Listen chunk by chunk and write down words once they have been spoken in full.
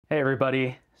Hey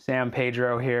everybody, Sam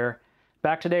Pedro here.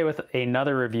 Back today with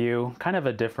another review, kind of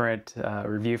a different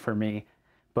review for me.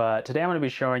 But today I'm going to be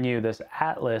showing you this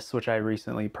atlas which I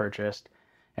recently purchased.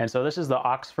 And so this is the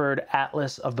Oxford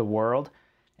Atlas of the World.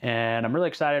 And I'm really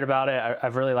excited about it.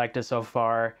 I've really liked it so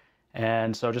far.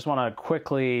 And so just want to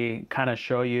quickly kind of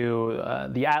show you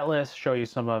the atlas, show you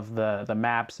some of the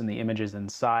maps and the images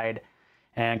inside,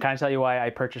 and kind of tell you why I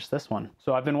purchased this one.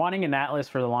 So I've been wanting an atlas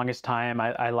for the longest time.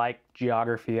 I like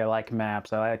geography, I like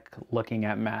maps, I like looking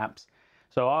at maps.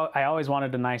 So I always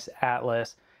wanted a nice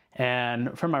atlas,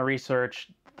 and from my research,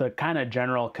 the kind of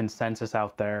general consensus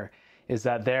out there is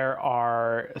that there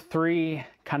are three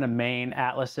kind of main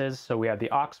atlases. So we have the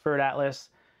Oxford Atlas,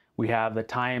 we have the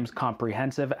Times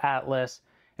Comprehensive Atlas,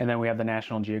 and then we have the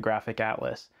National Geographic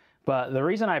Atlas. But the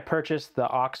reason I purchased the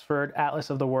Oxford Atlas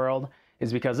of the World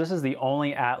is because this is the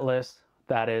only atlas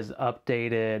that is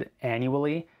updated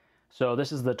annually. So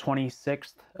this is the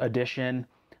 26th edition.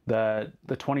 The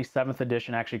 27th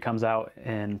edition actually comes out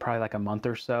in probably like a month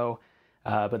or so,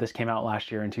 but this came out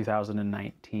last year in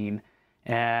 2019.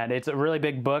 And it's a really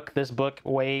big book. This book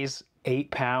weighs 8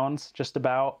 pounds just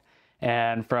about,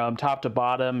 and from top to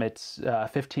bottom it's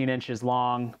 15 inches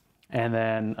long, and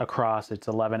then across it's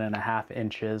 11.5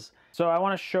 inches. So I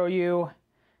want to show you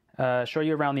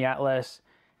around the atlas.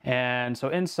 And so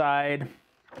inside,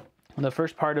 the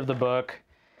first part of the book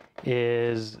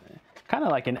is kind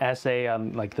of like an essay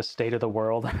on like the state of the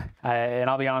world. And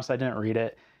I'll be honest, I didn't read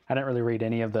it. I didn't really read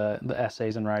any of the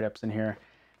essays and write-ups in here.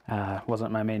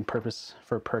 Wasn't my main purpose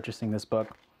for purchasing this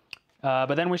book.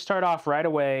 But then we start off right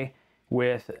away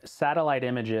with satellite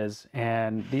images,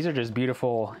 and these are just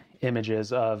beautiful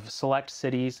images of select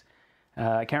cities.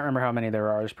 I can't remember how many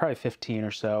there are. There's probably 15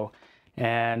 or so.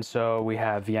 And so we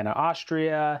have Vienna,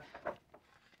 Austria,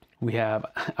 we have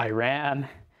Iran,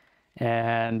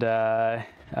 and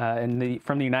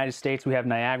from the United States we have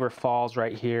Niagara Falls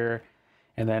right here,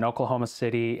 and then Oklahoma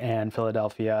City and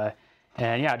Philadelphia.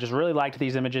 And yeah, just really liked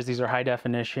these images. These are high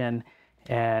definition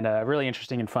and really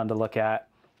interesting and fun to look at.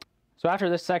 So after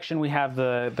this section we have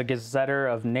the Gazetteer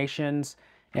of Nations,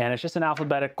 and it's just an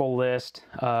alphabetical list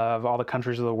of all the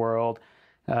countries of the world.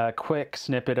 A quick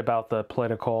snippet about the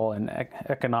political and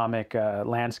economic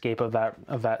landscape of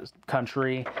that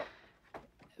country.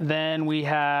 Then we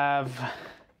have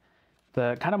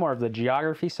the kind of more of the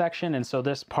geography section, and so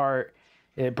this part,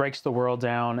 it breaks the world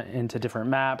down into different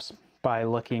maps by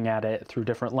looking at it through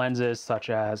different lenses,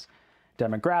 such as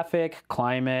demographic,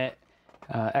 climate,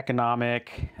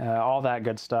 economic, all that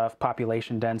good stuff,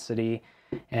 population density.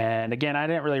 And again, I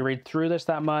didn't really read through this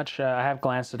that much. I have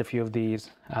glanced at a few of these.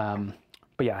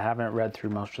 But yeah, I haven't read through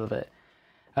most of it.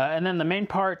 And then the main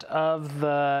part of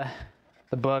the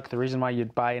book, the reason why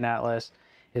you'd buy an atlas,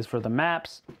 is for the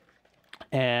maps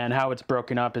and how it's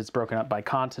broken up. It's broken up by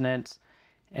continents.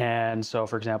 And so,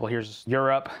 for example, here's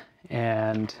Europe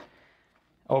and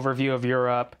overview of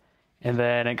Europe. And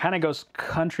then it kind of goes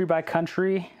country by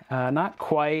country. Not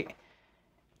quite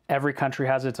every country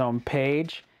has its own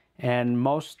page. And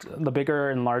the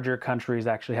bigger and larger countries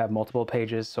actually have multiple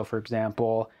pages. So, for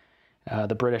example,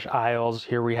 the British Isles,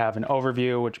 here we have an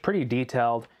overview, which is pretty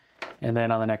detailed. And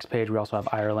then on the next page, we also have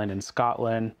Ireland and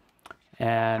Scotland,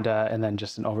 and then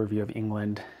just an overview of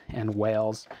England and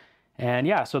Wales. And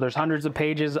yeah, so there's hundreds of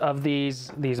pages of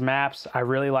these maps. I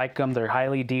really like them. They're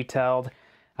highly detailed.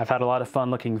 I've had a lot of fun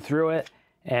looking through it.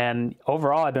 And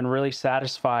overall, I've been really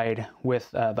satisfied with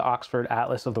the Oxford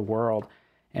Atlas of the World.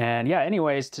 And yeah,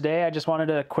 anyways, today I just wanted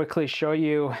to quickly show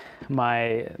you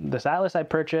this atlas I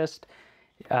purchased.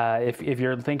 If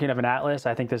you're thinking of an atlas,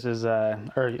 I think this is,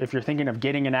 or if you're thinking of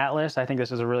getting an atlas, I think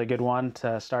this is a really good one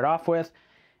to start off with.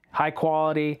 High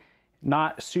quality,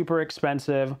 not super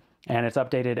expensive, and it's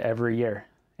updated every year.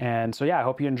 And so yeah, I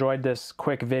hope you enjoyed this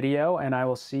quick video, and I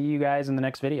will see you guys in the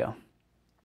next video.